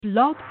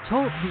Blog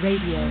Talk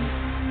Radio.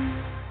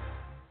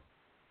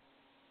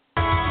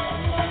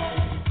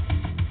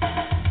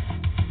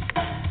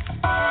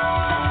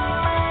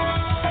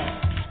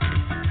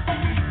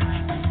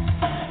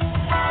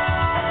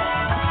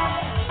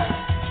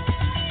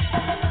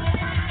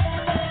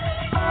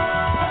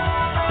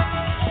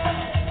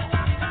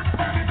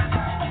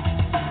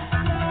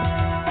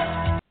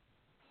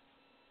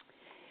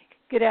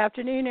 Good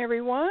afternoon,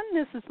 everyone.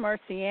 This is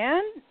Marcy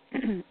Ann.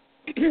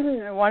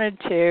 I wanted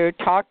to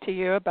talk to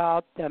you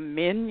about the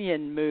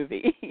Minion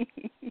movie.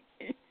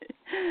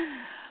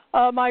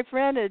 My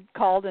friend had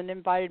called and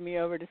invited me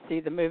over to see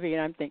the movie,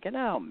 and I'm thinking,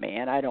 oh,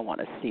 man, I don't want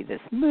to see this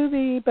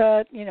movie.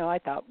 But, I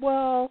thought,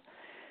 well,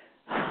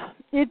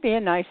 it'd be a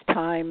nice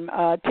time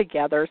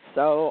together,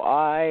 so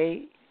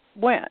I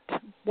went.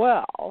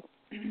 Well,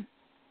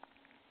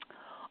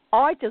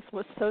 I just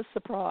was so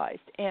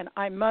surprised, and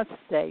I must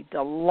say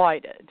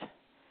delighted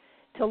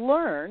to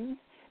learn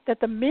that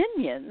the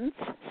Minions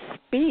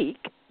speak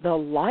the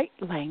light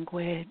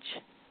language.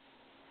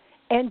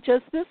 And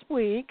just this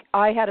week,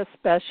 I had a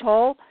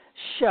special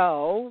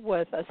show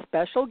with a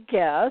special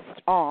guest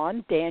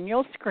on,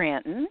 Daniel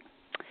Scranton,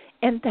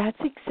 and that's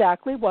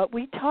exactly what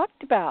we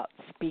talked about,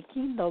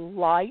 speaking the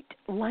light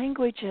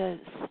languages.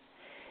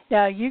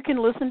 Now, you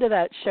can listen to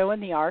that show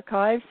in the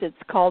archives. It's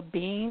called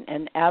Being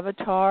an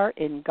Avatar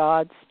in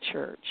God's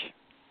Church.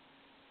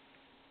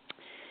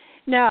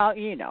 Now,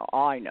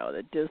 I know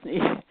that Disney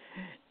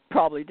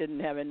probably didn't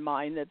have in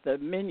mind that the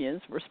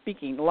Minions were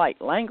speaking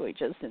light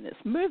languages in this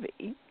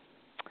movie.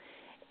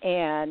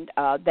 And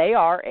they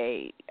are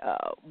a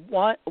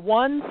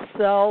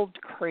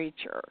one-celled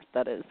creature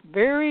that is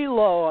very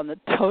low on the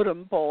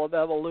totem pole of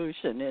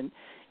evolution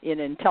in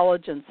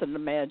intelligence and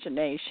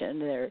imagination.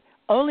 They're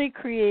only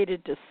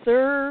created to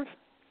serve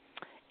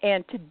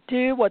and to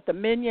do what the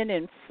minion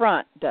in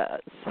front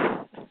does.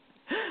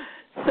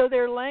 So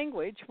their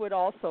language would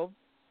also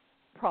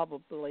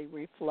probably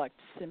reflect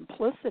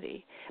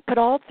simplicity. But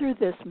all through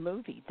this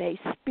movie, they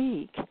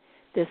speak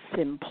this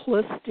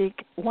simplistic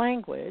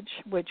language,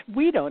 which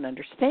we don't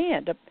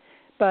understand,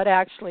 but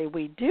actually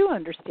we do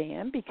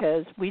understand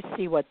because we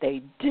see what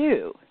they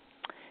do,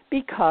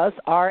 because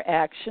our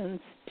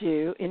actions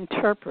do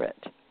interpret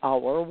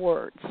our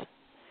words.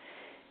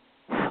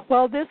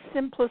 Well, this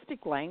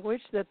simplistic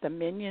language that the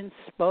Minions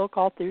spoke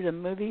all through the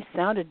movie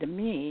sounded to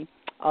me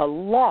a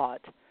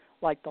lot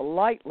like the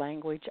light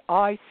language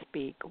I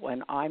speak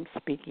when I'm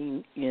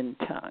speaking in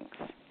tongues.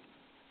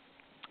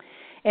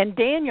 And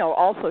Daniel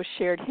also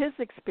shared his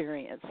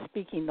experience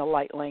speaking the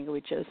light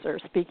languages or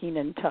speaking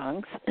in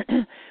tongues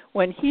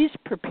when he's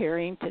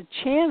preparing to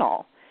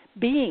channel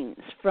beings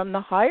from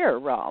the higher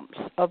realms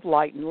of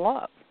light and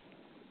love.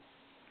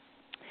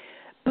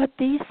 But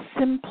these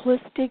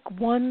simplistic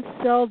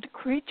one-celled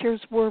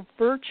creatures were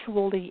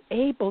virtually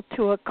able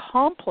to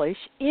accomplish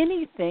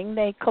anything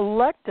they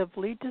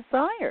collectively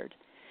desired.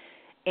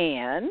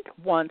 And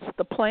once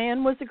the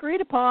plan was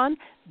agreed upon,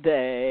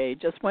 they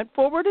just went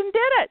forward and did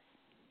it.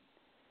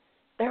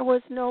 There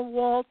was no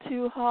wall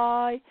too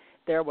high.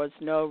 There was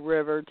no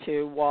river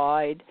too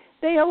wide.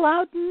 They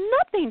allowed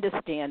nothing to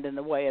stand in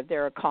the way of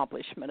their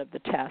accomplishment of the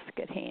task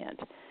at hand.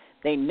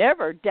 They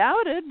never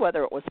doubted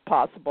whether it was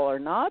possible or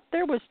not.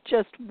 There was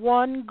just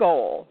one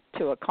goal,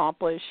 to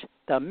accomplish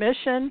the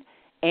mission,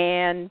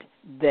 and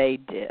they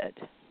did.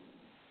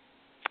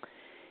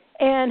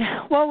 And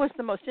what was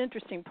the most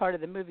interesting part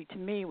of the movie to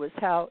me was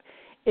how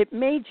it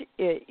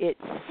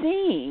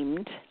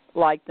seemed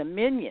like the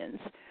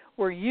Minions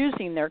were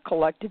using their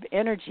collective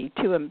energy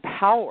to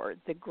empower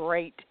the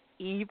great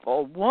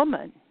evil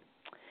woman.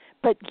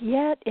 But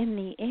yet, in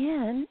the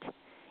end,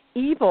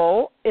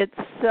 evil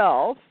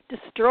itself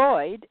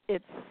destroyed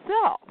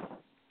itself.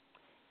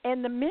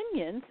 And the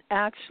Minions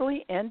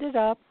actually ended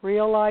up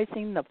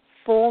realizing the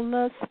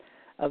fullness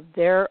of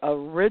their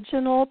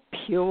original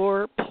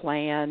pure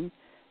plan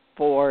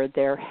for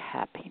their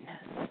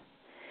happiness.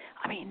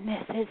 I mean,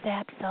 this is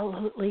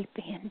absolutely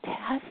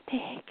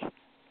fantastic.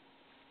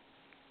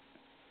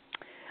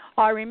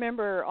 I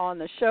remember on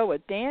the show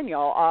with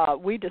Daniel,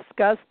 we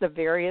discussed the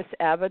various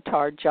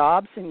avatar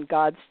jobs in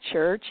God's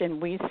church,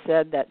 and we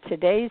said that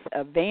today's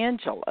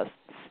evangelists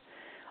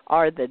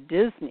are the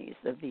Disneys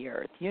of the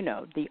earth,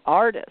 the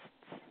artists,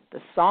 the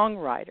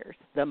songwriters,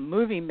 the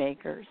movie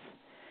makers,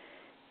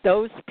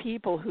 those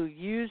people who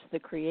use the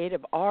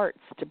creative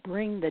arts to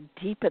bring the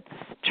deepest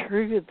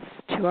truths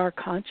to our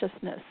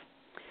consciousness.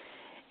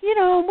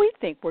 We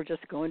think we're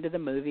just going to the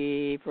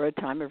movie for a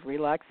time of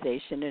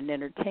relaxation and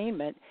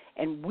entertainment,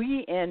 and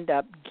we end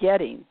up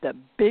getting the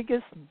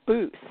biggest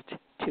boost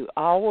to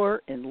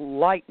our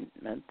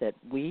enlightenment that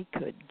we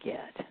could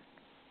get.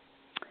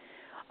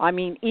 I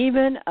mean,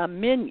 even a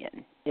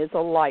minion is a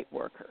light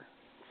worker,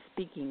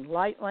 speaking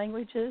light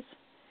languages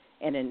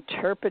and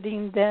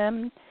interpreting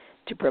them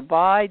to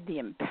provide the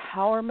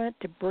empowerment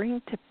to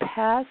bring to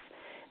pass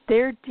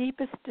their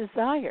deepest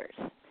desires.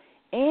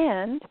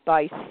 And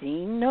by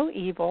seeing no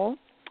evil,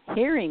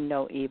 hearing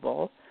no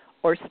evil,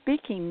 or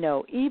speaking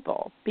no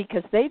evil,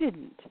 because they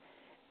didn't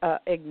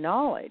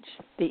acknowledge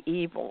the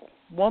evil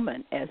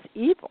woman as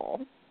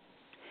evil.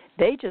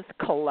 They just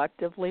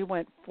collectively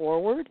went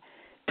forward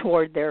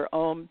toward their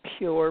own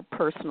pure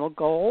personal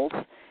goals,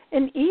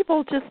 and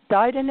evil just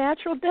died a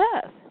natural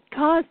death.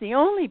 Because the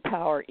only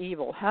power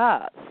evil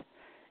has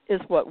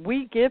is what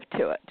we give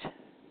to it.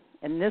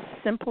 And this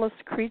simplest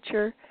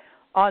creature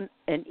and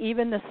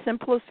even the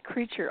simplest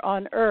creature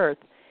on earth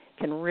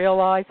can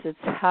realize its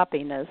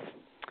happiness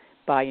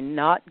by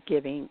not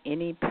giving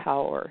any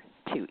power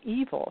to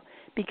evil,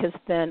 because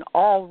then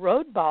all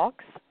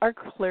roadblocks are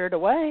cleared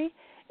away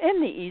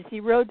and the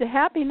easy road to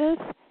happiness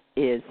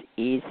is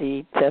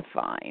easy to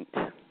find.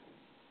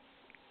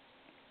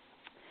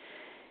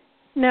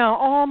 Now,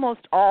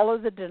 almost all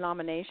of the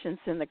denominations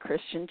in the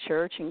Christian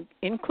church,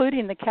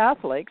 including the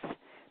Catholics,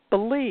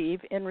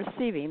 believe in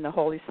receiving the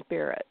Holy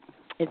Spirit.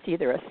 It's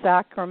either a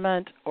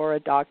sacrament or a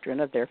doctrine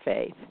of their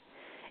faith.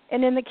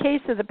 And in the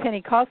case of the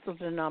Pentecostal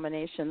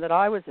denomination that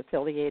I was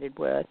affiliated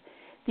with,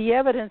 the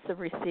evidence of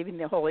receiving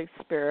the Holy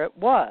Spirit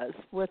was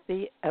with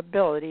the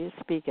ability to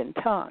speak in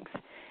tongues.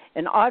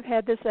 And I've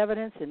had this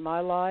evidence in my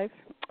life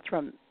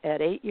from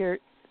at 8 years.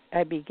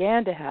 I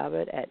began to have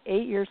it at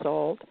 8 years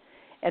old,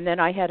 and then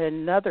I had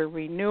another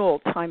renewal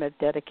time of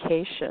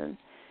dedication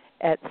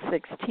at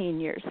 16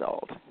 years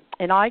old.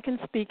 And I can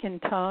speak in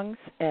tongues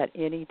at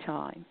any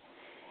time.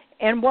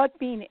 And what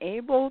being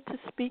able to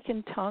speak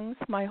in tongues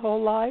my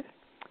whole life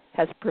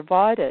has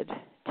provided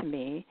to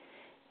me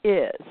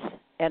is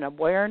an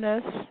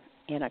awareness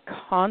and a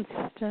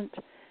constant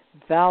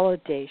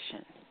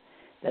validation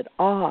that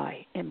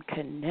I am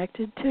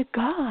connected to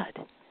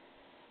God.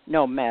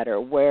 No matter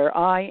where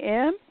I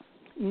am,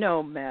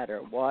 no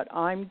matter what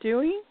I'm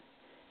doing,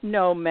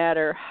 no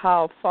matter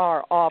how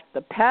far off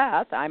the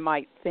path I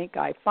might think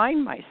I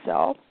find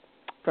myself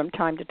from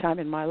time to time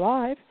in my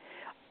life,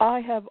 I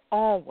have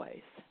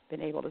always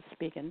been able to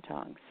speak in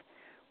tongues,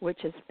 which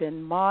has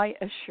been my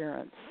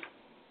assurance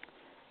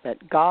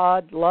that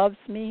God loves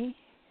me,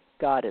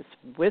 God is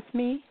with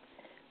me,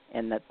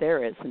 and that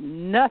there is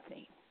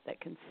nothing that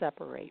can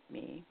separate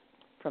me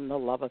from the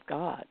love of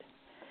God.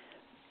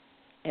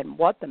 And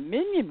what the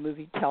Minion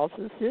movie tells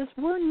us is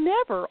we're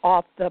never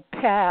off the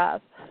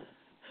path.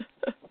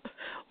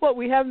 What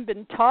we haven't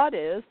been taught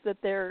is that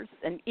there's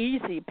an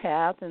easy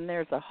path and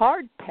there's a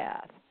hard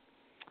path.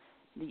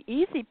 The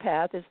easy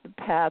path is the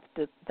path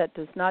that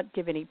does not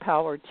give any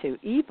power to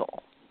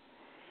evil.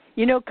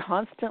 You know,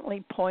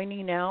 constantly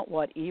pointing out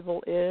what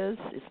evil is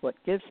what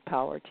gives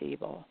power to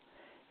evil.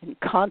 And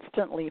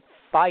constantly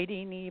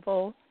fighting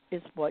evil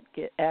is what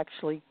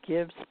actually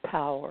gives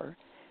power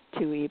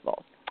to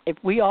evil. If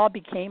we all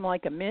became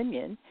like a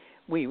minion,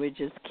 we would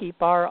just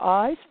keep our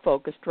eyes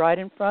focused right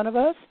in front of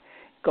us,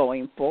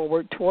 going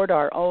forward toward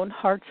our own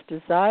heart's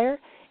desire,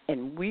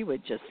 and we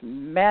would just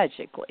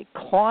magically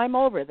climb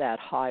over that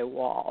high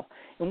wall,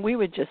 and we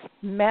would just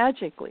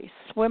magically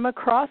swim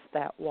across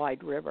that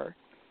wide river,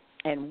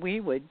 and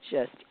we would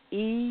just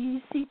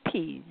easy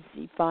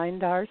peasy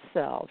find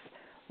ourselves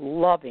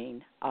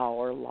loving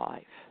our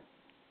life.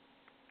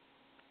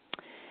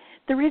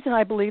 The reason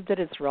I believe that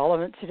it's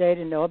relevant today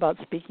to know about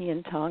speaking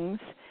in tongues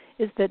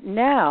is that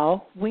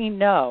now we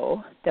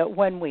know that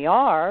when we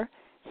are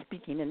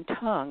speaking in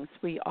tongues,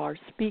 we are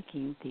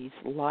speaking these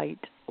light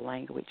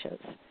languages.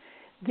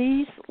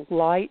 These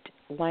light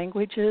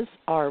languages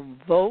are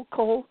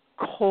vocal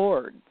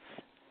codes.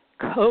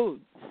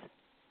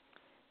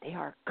 They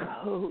are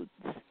codes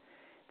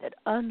that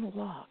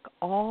unlock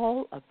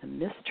all of the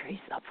mysteries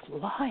of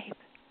life.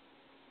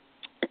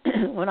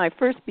 When I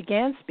first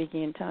began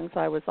speaking in tongues,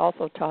 I was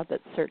also taught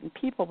that certain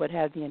people would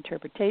have the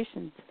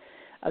interpretations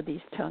of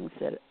these tongues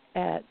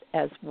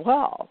as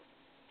well.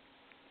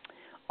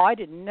 I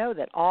didn't know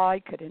that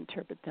I could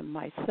interpret them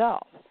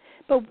myself.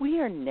 But we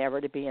are never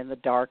to be in the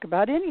dark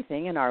about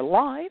anything in our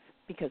life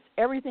because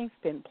everything's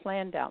been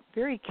planned out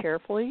very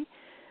carefully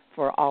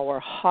for our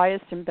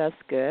highest and best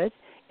good.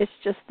 It's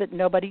just that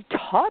nobody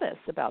taught us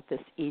about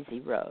this easy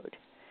road.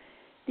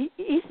 The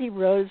easy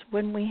road is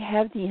when we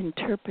have the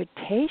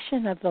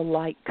interpretation of the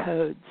light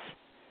codes.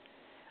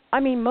 I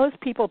mean, most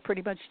people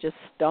pretty much just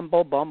bum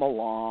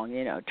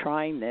along,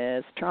 trying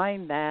this,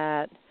 trying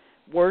that,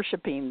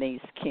 worshiping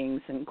these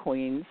kings and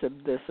queens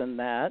of this and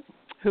that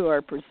who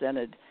are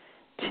presented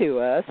to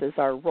us as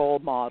our role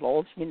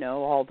models,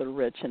 all the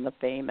rich and the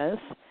famous.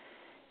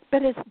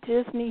 But as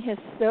Disney has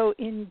so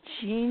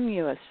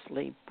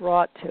ingeniously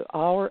brought to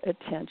our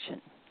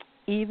attention,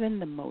 even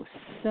the most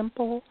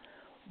simple,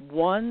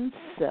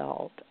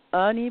 one-celled,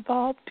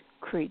 unevolved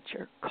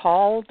creature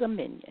called a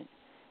minion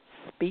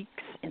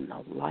speaks in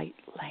the light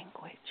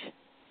language,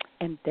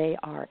 and they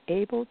are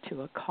able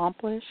to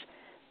accomplish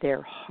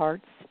their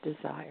heart's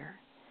desire.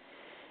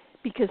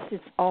 Because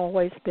it's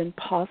always been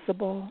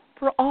possible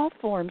for all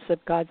forms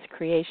of God's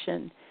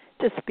creation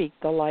to speak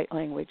the light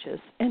languages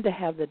and to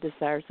have the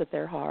desires of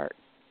their heart.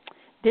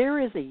 There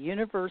is a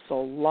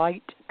universal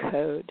light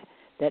code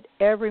that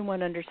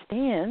everyone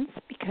understands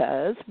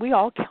because we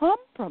all come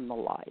from the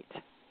light.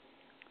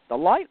 The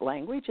light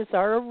language is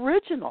our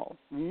original,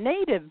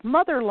 native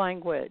mother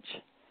language.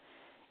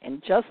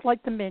 And just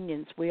like the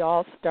Minions, we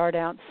all start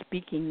out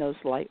speaking those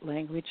light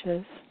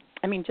languages.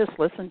 I mean, just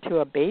listen to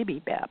a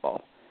baby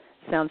babble.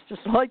 Sounds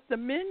just like the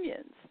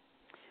Minions.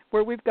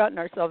 Where we've gotten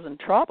ourselves in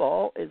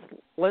trouble is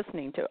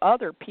listening to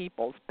other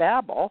people's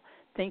babble,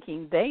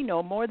 thinking they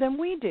know more than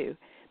we do.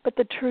 But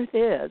the truth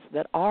is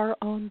that our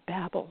own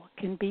babble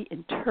can be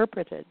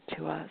interpreted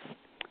to us,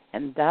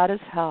 and that is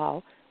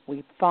how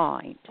we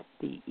find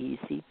the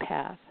easy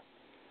path.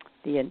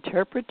 The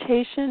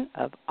interpretation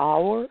of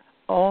our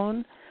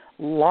own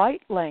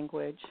light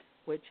language,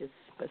 which is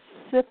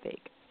specific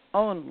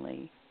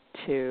only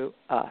to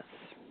us.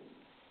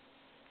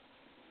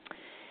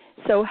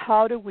 So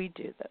how do we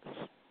do this?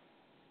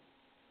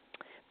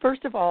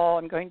 First of all,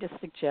 I'm going to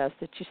suggest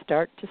that you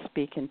start to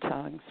speak in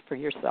tongues for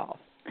yourself.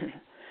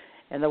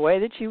 And the way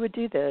that you would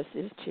do this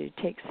is to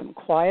take some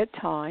quiet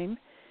time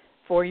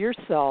for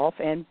yourself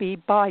and be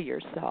by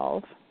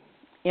yourself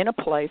in a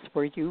place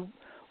where you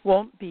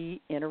won't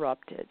be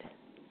interrupted.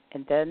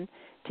 And then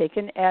take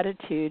an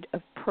attitude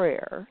of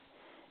prayer,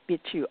 but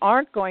you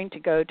aren't going to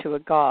go to a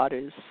God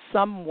who's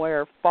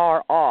somewhere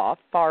far off,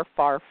 far,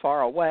 far,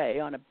 far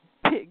away on a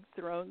big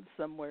throne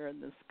somewhere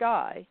in the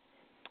sky,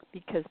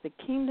 because the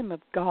kingdom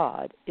of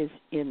God is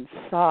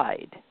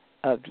inside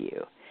of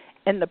you.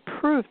 And the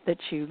proof that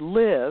you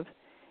live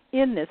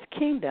in this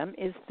kingdom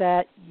is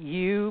that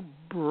you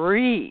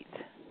breathe.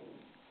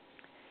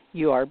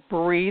 You are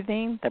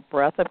breathing the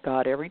breath of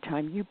God every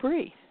time you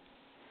breathe.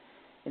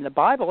 In the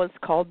Bible, it's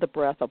called the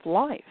breath of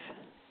life.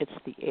 It's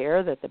the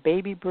air that the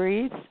baby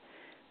breathes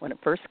when it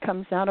first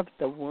comes out of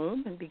the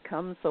womb and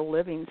becomes a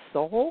living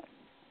soul.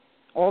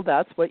 Well,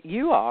 that's what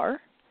you are,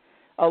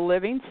 a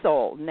living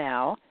soul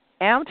now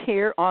out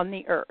here on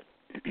the earth.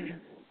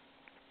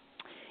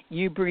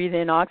 You breathe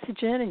in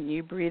oxygen and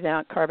you breathe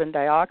out carbon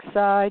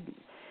dioxide.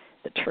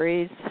 The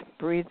trees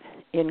breathe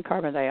in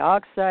carbon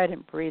dioxide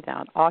and breathe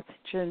out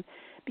oxygen,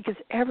 because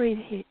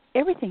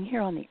everything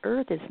here on the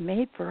earth is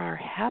made for our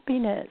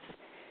happiness.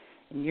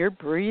 And you're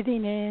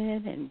breathing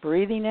in and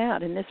breathing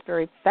out. And this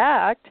very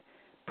fact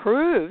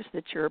proves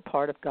that you're a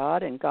part of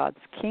God and God's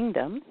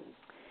kingdom.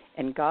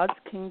 And God's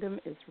kingdom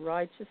is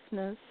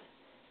righteousness,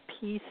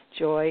 peace,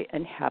 joy,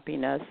 and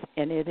happiness,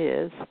 and it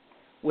is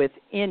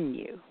within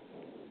you.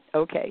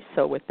 Okay,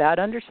 so with that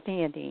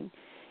understanding,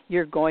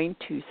 you're going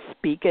to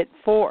speak it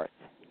forth.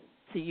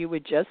 So you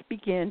would just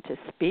begin to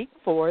speak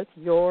forth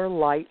your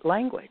light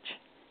language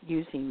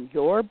using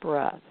your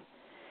breath.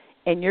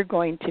 And you're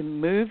going to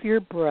move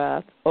your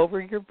breath over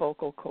your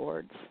vocal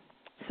cords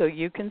so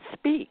you can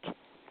speak.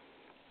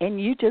 And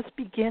you just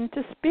begin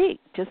to speak.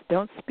 Just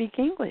don't speak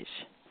English.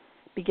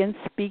 Begin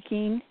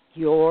speaking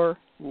your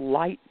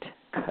light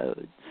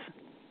codes.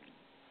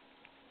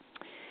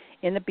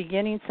 In the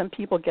beginning, some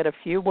people get a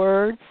few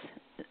words,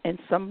 and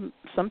some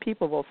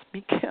people will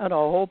speak out a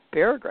whole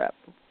paragraph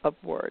of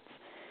words.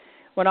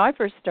 When I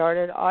first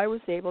started, I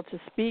was able to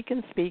speak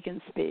and speak and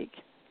speak.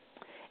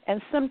 And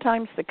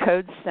sometimes the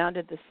codes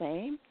sounded the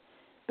same,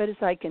 but as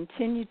I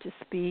continued to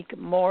speak,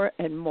 more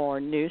and more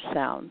new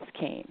sounds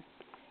came.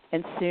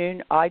 And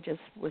soon I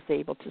just was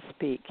able to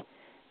speak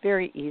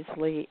very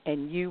easily,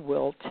 and you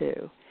will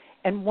too.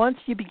 And once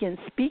you begin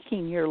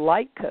speaking your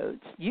light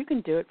codes, you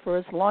can do it for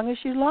as long as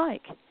you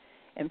like.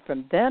 And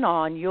from then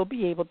on, you'll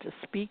be able to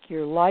speak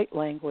your light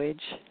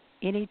language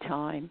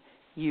anytime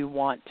you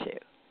want to.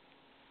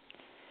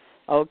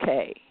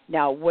 Okay,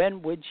 now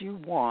when would you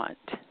want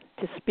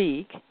to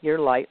speak your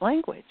light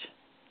language?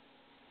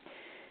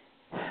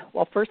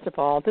 Well, first of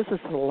all, this is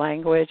the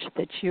language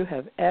that you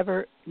have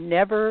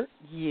never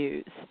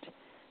used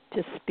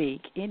to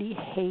speak any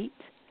hate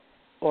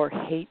or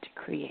hate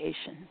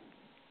creation.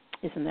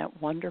 Isn't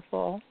that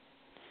wonderful?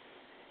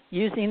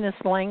 Using this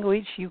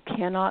language, you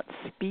cannot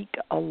speak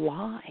a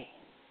lie.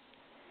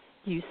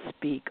 You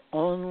speak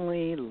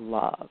only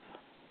love.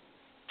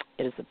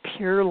 It is a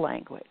pure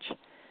language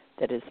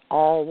that is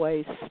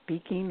always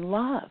speaking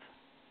love.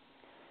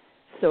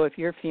 So if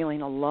you're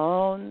feeling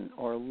alone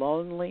or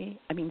lonely,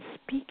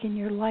 speak in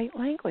your light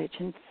language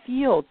and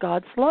feel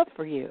God's love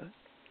for you.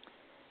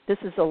 This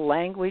is a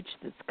language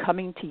that's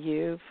coming to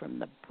you from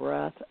the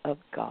breath of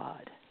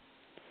God.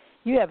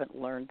 You haven't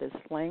learned this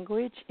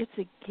language. It's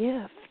a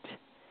gift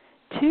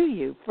to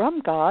you from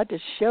God to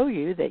show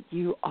you that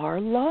you are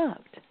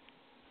loved.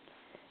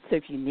 So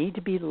if you need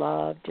to be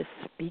loved, just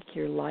speak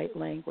your light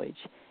language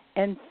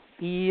and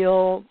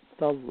feel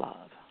the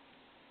love.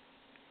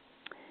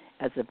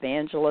 As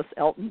evangelist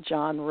Elton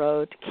John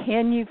wrote,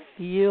 "Can you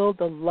feel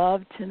the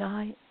love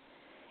tonight?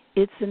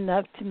 It's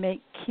enough to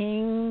make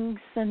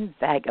kings and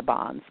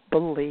vagabonds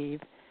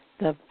believe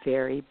the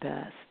very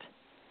best."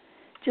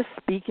 Just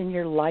speak in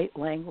your light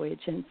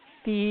language and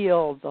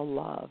feel the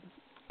love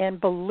and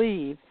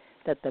believe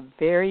that the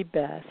very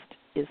best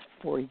is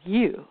for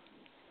you.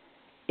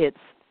 It's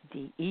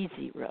the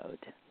easy road.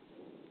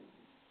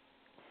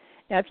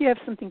 Now, if you have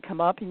something come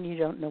up and you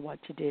don't know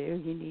what to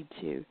do, you need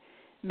to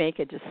make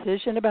a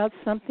decision about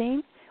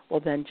something,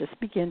 well, then just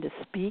begin to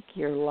speak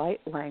your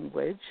light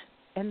language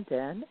and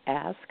then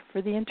ask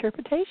for the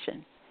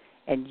interpretation,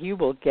 and you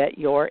will get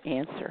your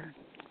answer.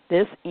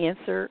 This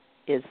answer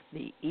is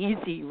the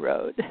easy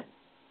road.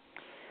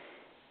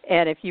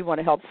 And if you want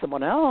to help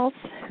someone else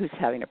who's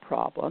having a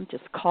problem,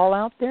 just call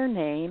out their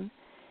name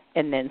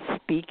and then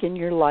speak in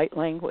your light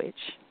language,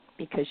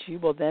 because you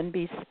will then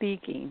be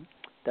speaking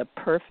the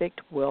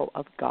perfect will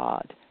of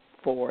God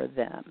for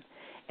them.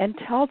 And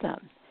tell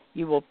them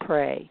you will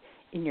pray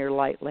in your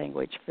light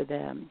language for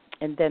them,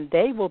 and then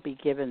they will be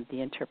given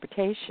the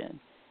interpretation,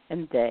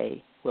 and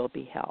they will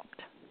be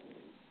helped.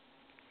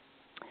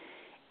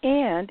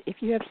 And if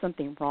you have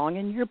something wrong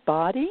in your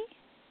body,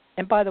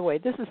 and by the way,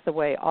 this is the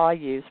way I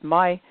use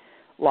my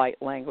light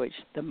language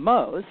the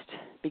most,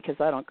 because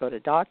I don't go to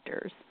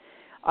doctors.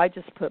 I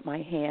just put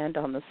my hand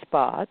on the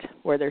spot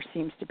where there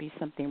seems to be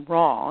something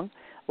wrong,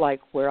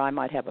 like where I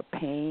might have a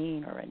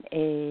pain or an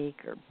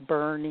ache or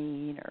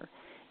burning or,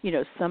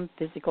 some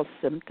physical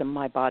symptom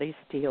my body's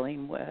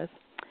dealing with.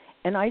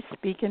 And I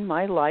speak in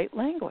my light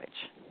language.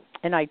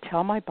 And I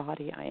tell my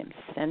body I am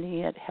sending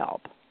it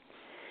help.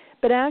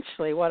 But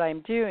actually what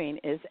I'm doing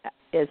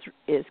is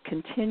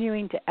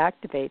continuing to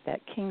activate that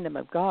kingdom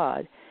of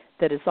God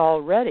that is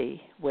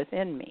already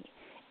within me,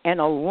 and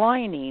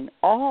aligning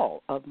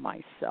all of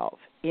myself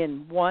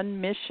in one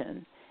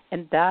mission,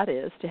 and that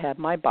is to have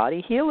my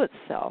body heal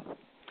itself.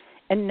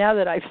 And now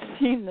that I've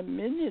seen the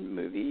Minion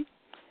movie,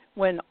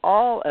 when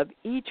all of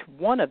each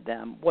one of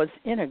them was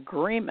in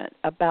agreement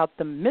about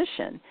the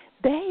mission,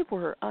 they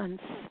were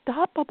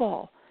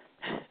unstoppable.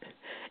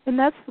 And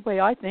that's the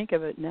way I think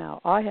of it now.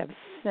 I have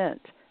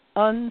sent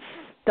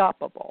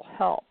unstoppable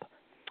help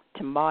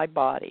to my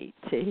body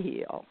to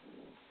heal.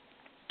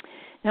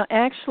 Now,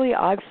 actually,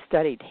 I've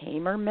studied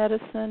Hamer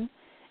medicine,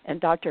 and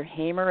Dr.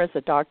 Hamer is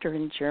a doctor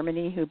in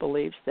Germany who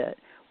believes that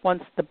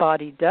once the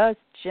body does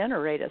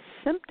generate a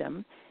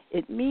symptom,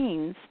 it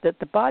means that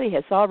the body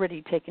has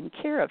already taken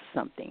care of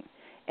something,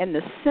 and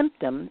the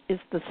symptom is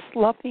the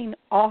sloughing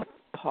off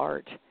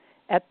part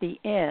at the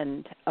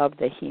end of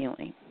the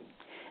healing.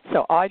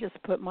 So I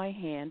just put my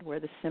hand where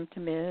the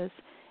symptom is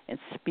and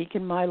speak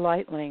in my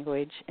light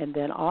language, and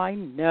then I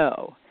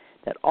know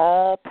that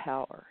all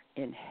power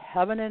in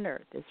heaven and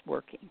earth is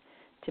working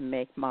to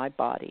make my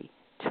body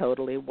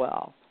totally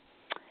well.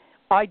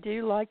 I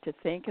do like to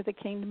think of the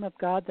kingdom of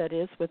God that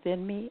is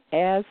within me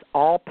as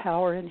all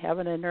power in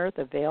heaven and earth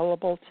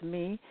available to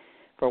me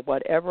for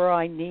whatever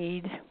I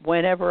need,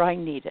 whenever I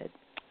need it,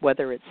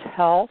 whether it's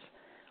health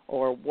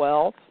or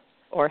wealth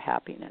or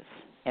happiness.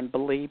 And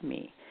believe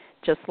me,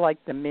 just like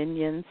the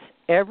Minions,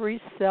 every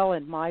cell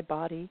in my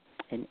body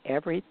and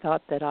every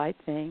thought that I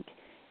think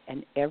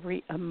and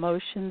every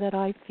emotion that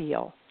I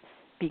feel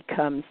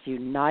becomes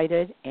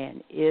united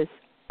and is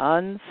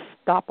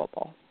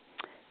unstoppable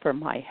for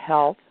my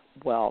health,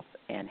 wealth,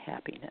 and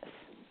happiness.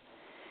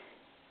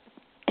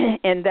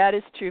 And that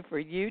is true for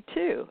you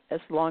too, as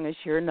long as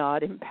you're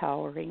not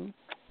empowering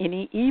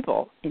any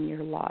evil in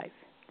your life.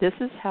 This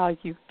is how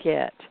you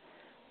get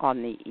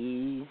on the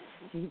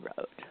easy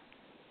road.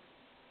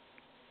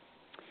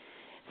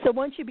 So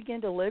once you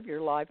begin to live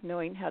your life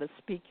knowing how to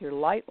speak your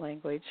light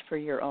language for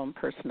your own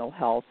personal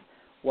health,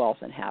 wealth,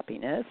 and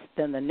happiness,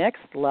 then the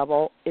next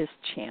level is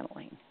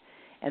channeling.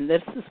 And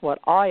this is what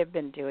I have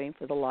been doing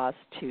for the last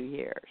 2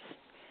 years.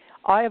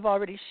 I have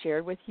already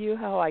shared with you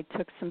how I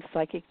took some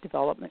psychic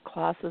development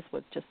classes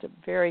with just a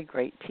very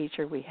great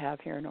teacher we have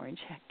here in Orange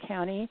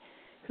County,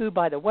 who,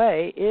 by the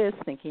way, is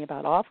thinking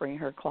about offering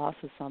her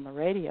classes on the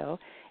radio,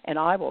 and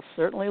I will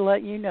certainly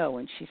let you know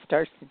when she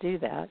starts to do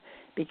that,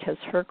 because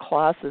her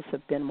classes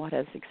have been what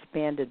has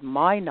expanded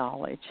my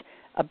knowledge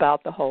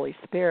about the Holy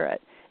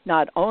Spirit,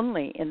 not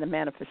only in the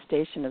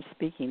manifestation of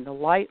speaking the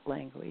light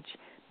language,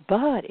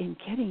 but in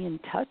getting in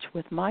touch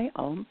with my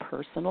own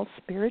personal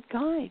spirit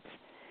guides.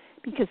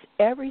 Because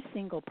every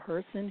single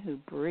person who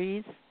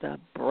breathes the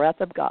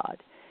breath of God,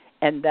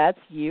 and that's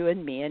you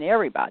and me and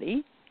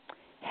everybody,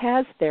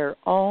 has their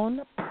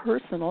own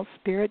personal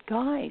spirit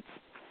guides.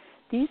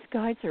 These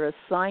guides are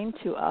assigned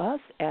to us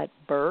at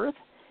birth,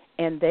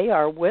 and they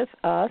are with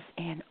us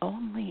and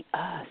only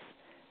us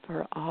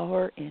for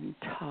our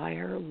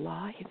entire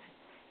life.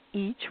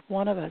 Each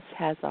one of us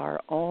has our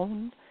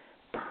own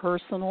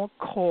personal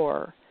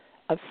core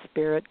of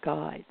spirit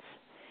guides.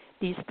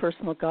 These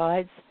personal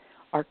guides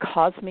are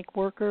cosmic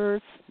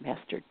workers,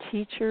 master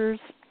teachers.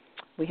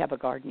 We have a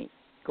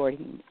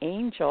guardian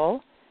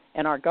angel,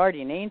 and our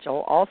guardian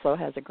angel also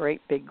has a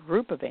great big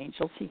group of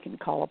angels he can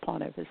call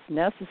upon if it's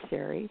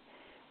necessary.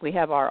 We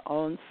have our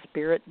own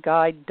spirit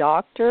guide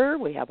doctor.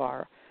 We have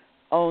our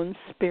own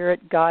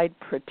spirit guide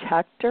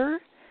protector.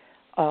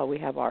 We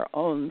have our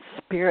own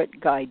spirit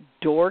guide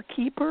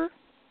doorkeeper.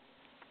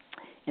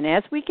 And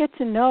as we get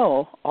to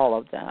know all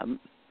of them,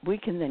 we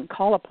can then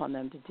call upon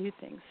them to do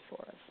things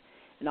for us.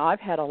 And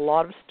I've had a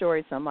lot of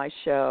stories on my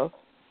show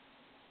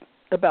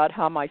about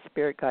how my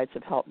spirit guides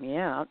have helped me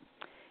out.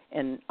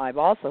 And I've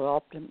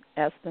also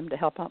asked them to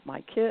help out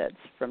my kids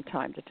from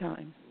time to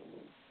time.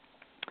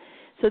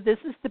 So this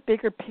is the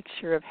bigger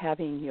picture of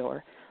having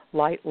your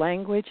light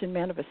language and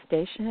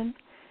manifestation,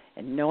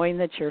 and knowing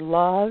that you're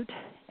loved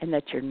and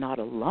that you're not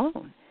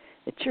alone,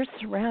 that you're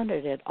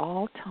surrounded at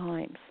all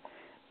times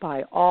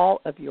by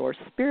all of your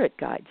spirit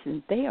guides,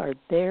 and they are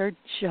there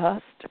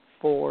just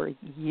for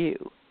you.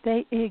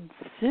 They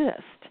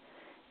exist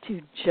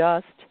to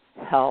just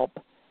help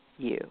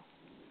you.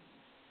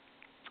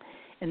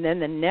 And then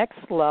the next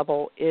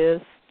level is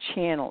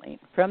channeling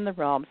from the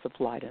realms of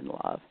light and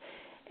love.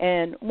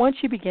 And once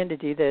you begin to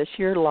do this,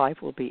 your life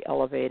will be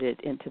elevated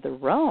into the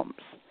realms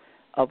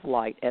of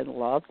light and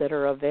love that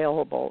are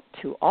available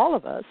to all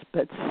of us,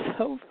 but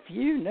so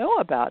few know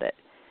about it.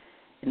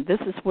 And this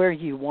is where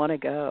you want to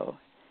go,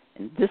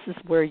 and this is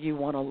where you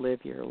want to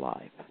live your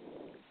life.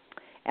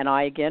 And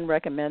I again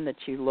recommend that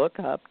you look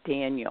up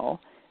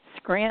Daniel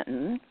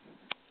Scranton.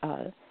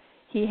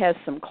 He has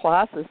some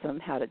classes on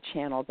how to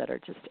channel that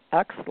are just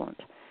excellent.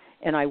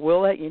 And I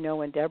will let you know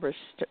when Deborah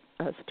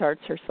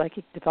starts her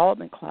psychic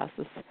development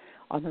classes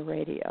on the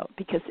radio,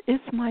 because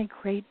it's my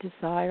great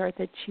desire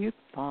that you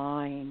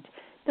find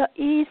the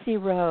easy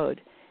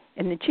road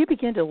and that you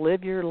begin to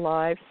live your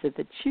life so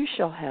that you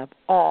shall have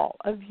all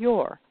of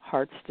your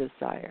heart's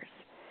desires.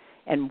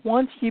 And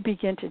once you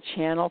begin to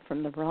channel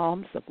from the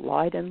realms of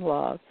light and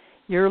love,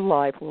 your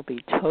life will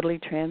be totally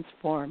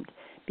transformed,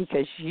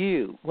 because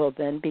you will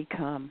then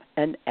become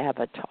an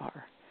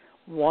avatar,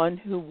 one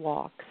who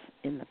walks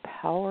in the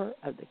power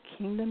of the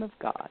kingdom of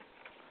God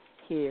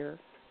here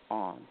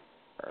on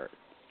earth.